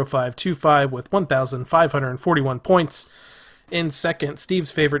K0525 with 1,541 points. In second,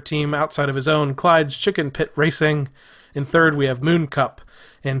 Steve's favorite team outside of his own, Clyde's Chicken Pit Racing. In third, we have Moon Cup.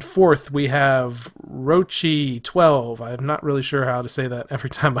 In fourth, we have Rochi12. I'm not really sure how to say that every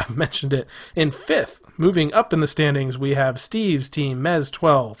time I've mentioned it. In fifth, moving up in the standings, we have Steve's team,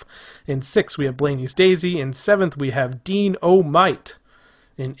 Mez12. In sixth, we have Blaney's Daisy. In seventh, we have Dean O'Might.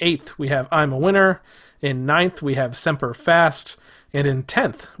 In eighth, we have I'm a Winner. In ninth, we have Semper Fast. And in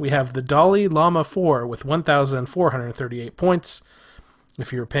 10th, we have the Dalai Lama 4 with 1,438 points.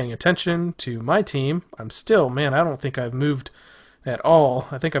 If you're paying attention to my team, I don't think I've moved at all.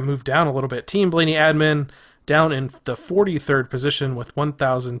 I think I moved down a little bit. Team Blaney Admin down in the 43rd position with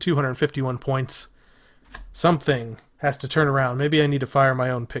 1,251 points. Something has to turn around. Maybe I need to fire my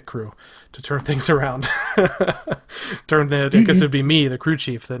own pit crew to turn things around. I guess it'd be me, the crew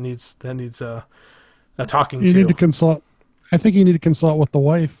chief, that needs a talking to. You need to consult. I think you need to consult with the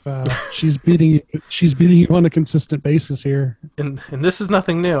wife. She's beating you on a consistent basis here. And this is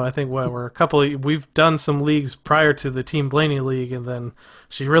nothing new. I think we've done some leagues prior to the Team Blaney League, and then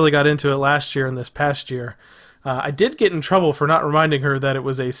she really got into it last year and this past year. I did get in trouble for not reminding her that it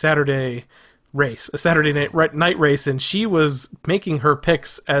was a Saturday race, a Saturday night race, and she was making her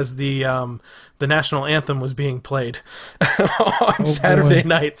picks as the national anthem was being played on Saturday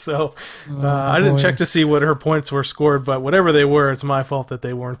night. So I didn't check to see what her points were scored, but whatever they were, it's my fault that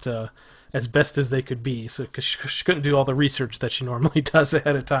they weren't as best as they could be. So because she couldn't do all the research that she normally does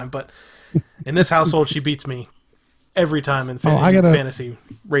ahead of time. But in this household, she beats me every time in fantasy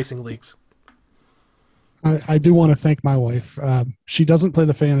racing leagues. I do want to thank my wife. She doesn't play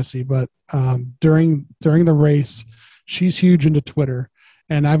the fantasy, but during the race, she's huge into Twitter,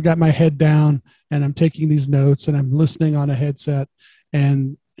 and I've got my head down and I'm taking these notes and I'm listening on a headset,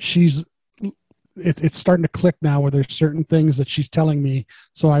 and it's starting to click now where there's certain things that she's telling me.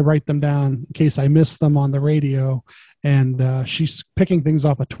 So I write them down in case I miss them on the radio, and she's picking things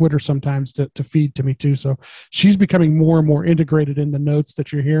off of Twitter sometimes to feed to me too. So she's becoming more and more integrated in the notes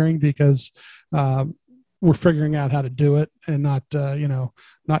that you're hearing because, we're figuring out how to do it and not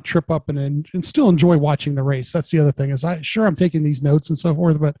trip up and still enjoy watching the race. That's the other thing is I'm taking these notes and so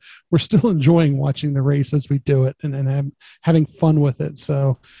forth, but we're still enjoying watching the race as we do it and having fun with it.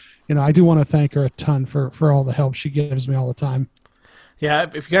 So, I do want to thank her a ton for all the help she gives me all the time. Yeah,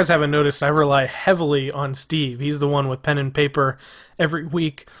 if you guys haven't noticed, I rely heavily on Steve. He's the one with pen and paper every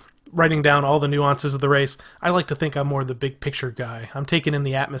week, writing down all the nuances of the race. I like to think I'm more the big picture guy. I'm taking in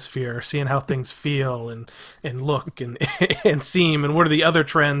the atmosphere, seeing how things feel and look and and seem, and what are the other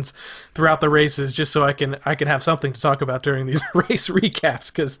trends throughout the races, just so I can have something to talk about during these race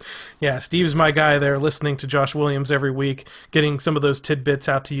recaps. Because Steve's my guy there, listening to Josh Williams every week, getting some of those tidbits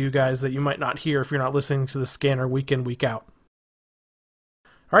out to you guys that you might not hear if you're not listening to the scanner week in, week out.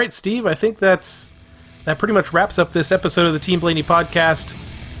 All right, Steve, I think that pretty much wraps up this episode of the Team Blaney podcast.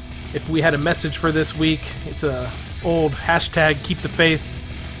 If we had a message for this week, it's a old hashtag keep the faith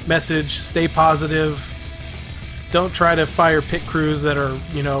message. Stay positive. Don't try to fire pit crews that are,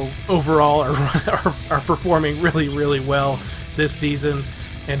 overall are performing really, really well this season.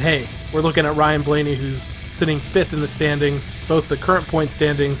 And hey, we're looking at Ryan Blaney, who's sitting 5th in the standings, both the current point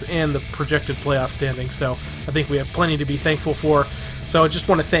standings and the projected playoff standings. So I think we have plenty to be thankful for. So I just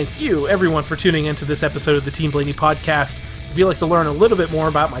want to thank you, everyone, for tuning into this episode of the Team Blaney podcast. If you'd like to learn a little bit more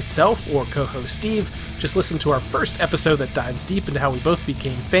about myself or co-host Steve, just listen to our first episode that dives deep into how we both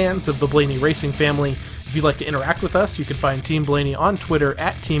became fans of the Blaney racing family. If you'd like to interact with us, you can find Team Blaney on Twitter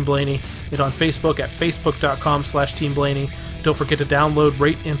at Team Blaney and on Facebook at facebook.com/Team Blaney. Don't forget to download,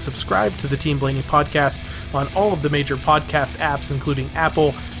 rate, and subscribe to the Team Blaney podcast on all of the major podcast apps, including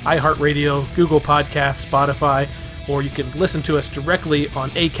Apple, iHeartRadio, Google Podcasts, Spotify, or you can listen to us directly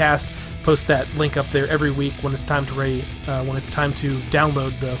on Acast. Post that link up there every week when it's time to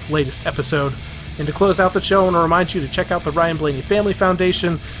download the latest episode. And to close out the show, I want to remind you to check out the Ryan Blaney Family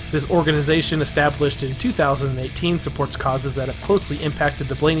Foundation. This organization, established in 2018, supports causes that have closely impacted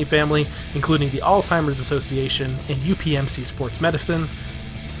the Blaney family, including the Alzheimer's Association and UPMC Sports Medicine.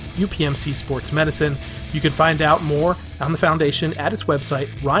 You can find out more on the foundation at its website,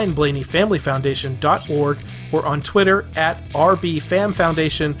 ryanblaneyfamilyfoundation.org, or on Twitter at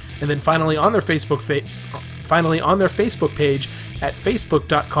RBFamFoundation, and then finally on their Facebook page at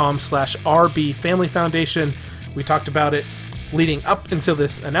facebook.com/RBFamilyFoundation. We talked about it leading up until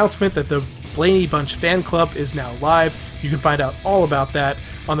this announcement that the Blaney Bunch fan club is now live. You can find out all about that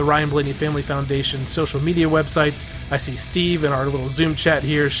on the Ryan Blaney Family Foundation social media websites. I see Steve in our little Zoom chat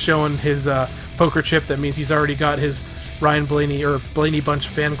here showing his poker chip. That means he's already got his Ryan Blaney or Blaney Bunch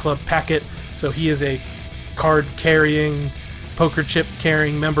fan club packet. So he is a card-carrying, poker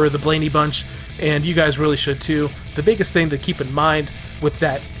chip-carrying member of the Blaney Bunch, and you guys really should too. The biggest thing to keep in mind with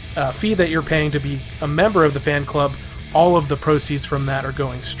that fee that you're paying to be a member of the fan club, all of the proceeds from that are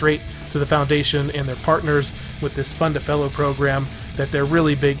going straight to the foundation and their partners with this Fund a Fellow program that they're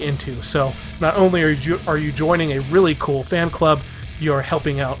really big into. So not only are you joining a really cool fan club, you are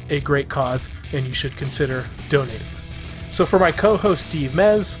helping out a great cause, and you should consider donating. So for my co-host Steve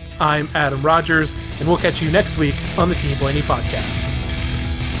Mez, I'm Adam Rogers, and we'll catch you next week on the Team Blaney podcast.